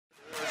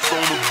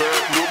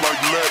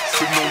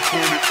sitting on 28.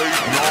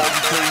 Nah,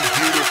 you can't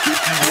get it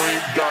if you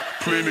ain't got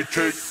plenty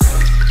cake.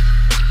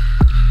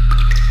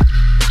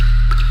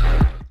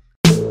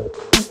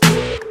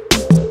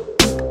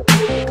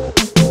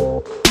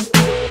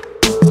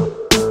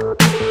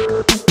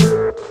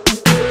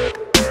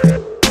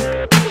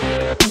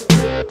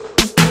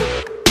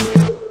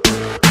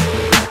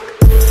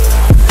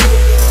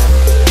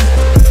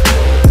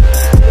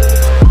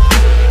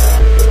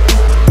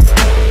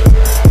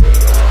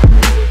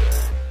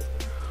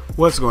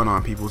 What's going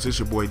on, peoples? It's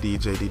your boy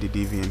DJ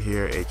Deviant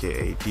here,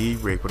 aka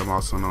D-Rick, but I'm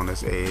also known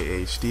as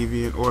AAH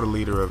Deviant, or the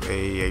leader of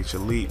AAH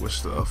Elite, which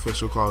is the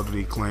official Call of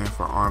Duty clan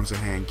for arms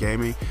and hand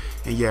gaming.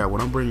 And yeah,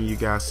 what I'm bringing you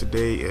guys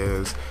today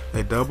is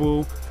a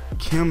double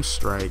K.E.M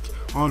strike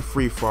on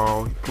free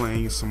fall,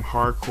 playing some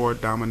hardcore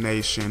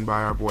domination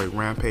by our boy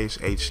Rampage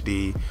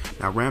HD.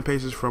 Now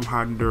Rampage is from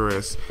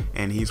Honduras,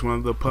 and he's one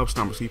of the pub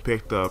stompers we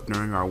picked up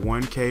during our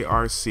 1K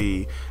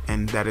RC,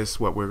 and that is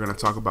what we're going to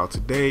talk about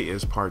today,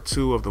 is part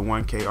 2 of the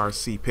 1K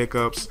RC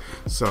pickups.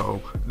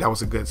 So that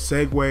was a good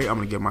segue. I'm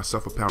going to give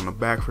myself a pat on the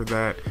back for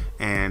that,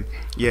 and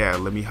yeah,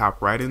 let me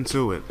hop right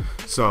into it.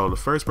 So the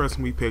first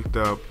person we picked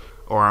up,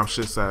 or I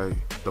should say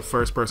the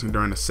first person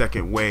during the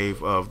second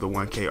wave of the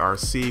 1K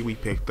RC we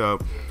picked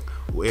up,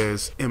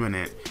 is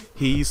Imminent.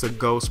 He's a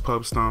ghost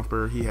pub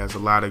stomper. He has a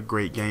lot of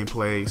great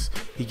gameplays.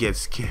 He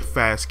gets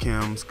fast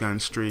K.E.Ms, gun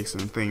streaks,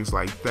 and things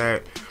like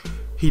that.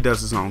 He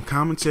does his own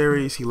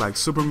commentaries. He likes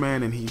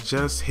Superman, and he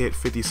just hit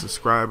 50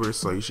 subscribers,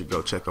 so you should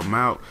go check him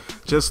out.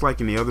 Just like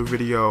in the other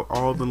video,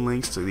 all the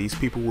links to these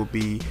people will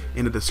be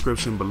in the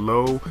description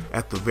below,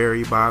 at the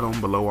very bottom,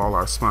 below all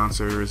our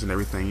sponsors and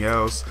everything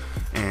else.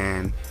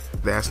 And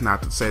that's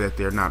not to say that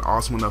they're not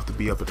awesome enough to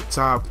be up at the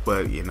top,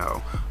 but you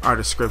know, our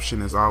description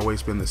has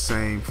always been the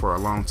same for a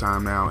long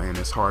time now, and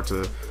it's hard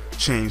to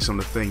change some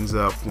of the things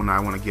up when I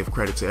want to give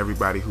credit to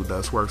everybody who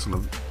does work on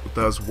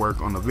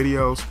the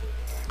videos.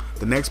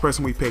 The next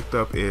person we picked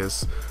up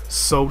is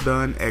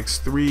SoDone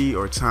X3,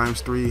 or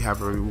 ×3,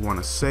 however you want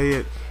to say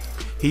it.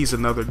 He's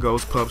another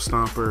ghost pub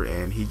stomper,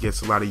 and he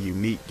gets a lot of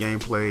unique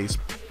gameplays,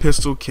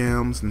 pistol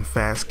K.E.Ms and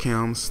fast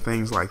K.E.Ms,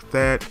 things like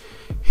that.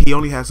 He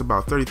only has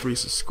about 33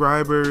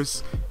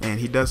 subscribers, and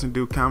he doesn't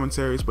do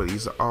commentaries, but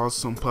he's an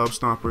awesome pub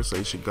stomper, so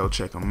you should go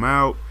check him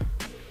out.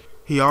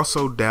 He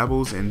also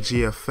dabbles in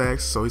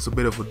GFX, so he's a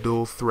bit of a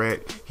dual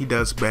threat. He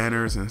does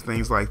banners and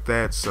things like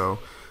that, so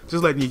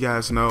just letting you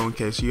guys know in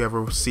case you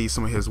ever see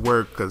some of his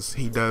work, because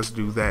he does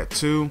do that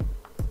too.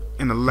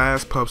 And the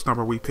last pub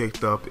stomper we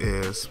picked up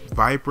is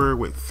Viper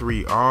with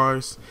 3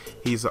 R's.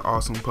 He's an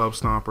awesome pub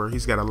stomper.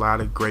 He's got a lot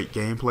of great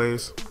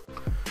gameplays,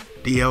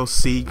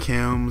 DLC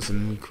K.E.Ms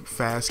and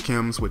fast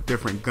K.E.Ms with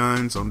different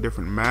guns on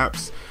different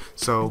maps,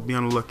 so be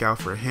on the lookout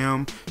for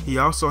him. He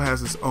also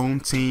has his own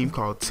team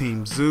called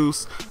Team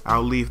Zeus.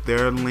 I'll leave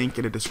their link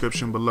in the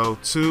description below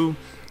too.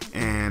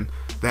 And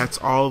that's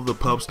all of the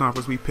pub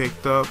stompers we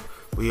picked up.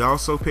 We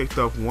also picked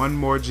up one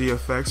more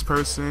GFX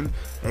person,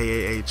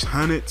 AAH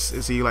Hunnits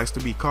as he likes to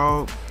be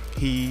called.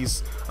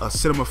 He's a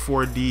Cinema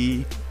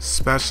 4D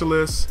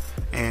specialist,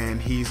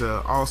 and he's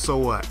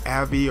also a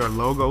AVI or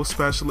logo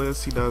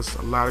specialist. He does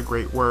a lot of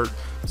great work,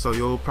 so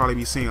you'll probably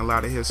be seeing a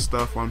lot of his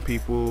stuff on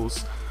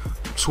people's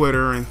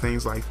Twitter and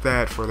things like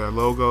that for their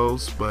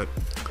logos. But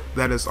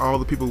that is all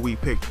the people we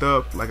picked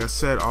up. Like I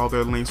said, all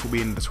their links will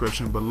be in the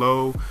description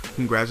below.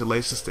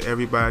 Congratulations to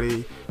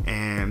everybody,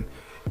 and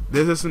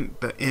this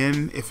isn't the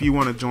end. If you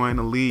want to join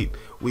Elite,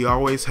 we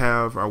always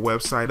have our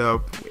website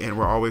up, and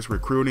we're always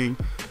recruiting.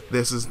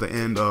 This is the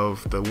end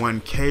of the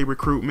 1K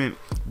recruitment,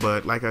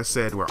 but like I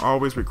said, we're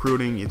always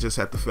recruiting. You just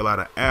have to fill out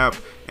an app,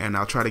 and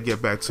I'll try to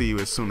get back to you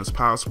as soon as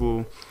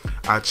possible.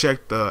 I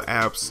check the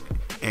apps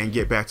and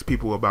get back to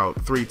people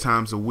about 3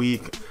 times a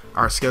week.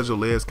 Our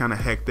schedule is kind of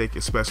hectic,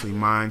 especially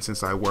mine,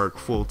 since I work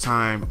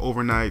full-time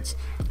overnights,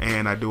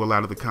 and I do a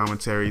lot of the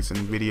commentaries and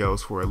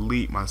videos for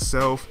Elite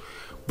myself.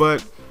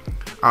 But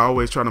I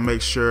always try to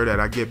make sure that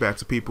I get back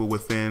to people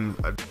within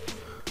a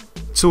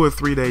 2 or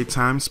 3 day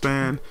time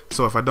span.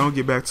 So if I don't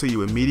get back to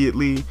you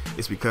immediately,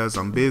 it's because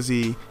I'm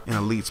busy and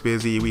Elite's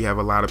busy. We have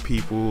a lot of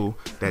people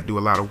that do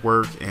a lot of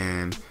work,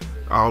 and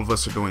all of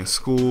us are doing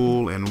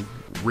school and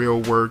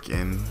real work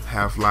and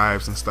have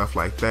lives and stuff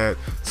like that.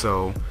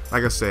 So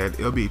like I said,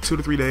 it'll be 2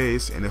 to 3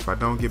 days, and if I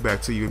don't get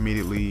back to you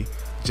immediately,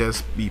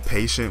 just be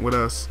patient with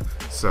us.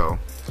 So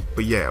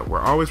but yeah, we're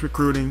always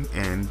recruiting,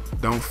 and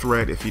don't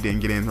fret if you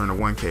didn't get in during the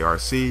 1K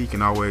RC. You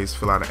can always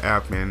fill out an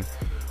app, and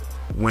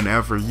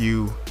whenever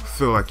you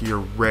feel like you're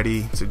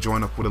ready to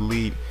join up with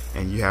Elite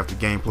and you have the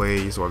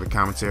gameplays or the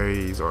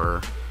commentaries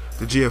or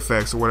the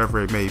GFX or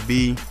whatever it may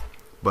be.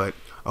 But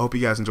I hope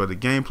you guys enjoyed the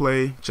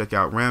gameplay. Check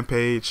out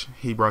Rampage.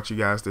 He brought you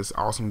guys this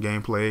awesome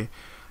gameplay,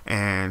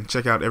 and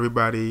check out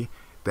everybody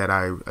that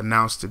I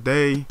announced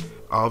today.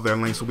 All their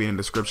links will be in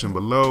the description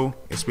below.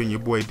 It's been your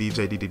boy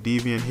DJ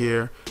Deviant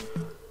here.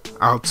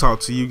 I'll talk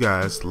to you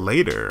guys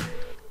later.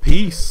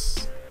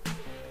 Peace.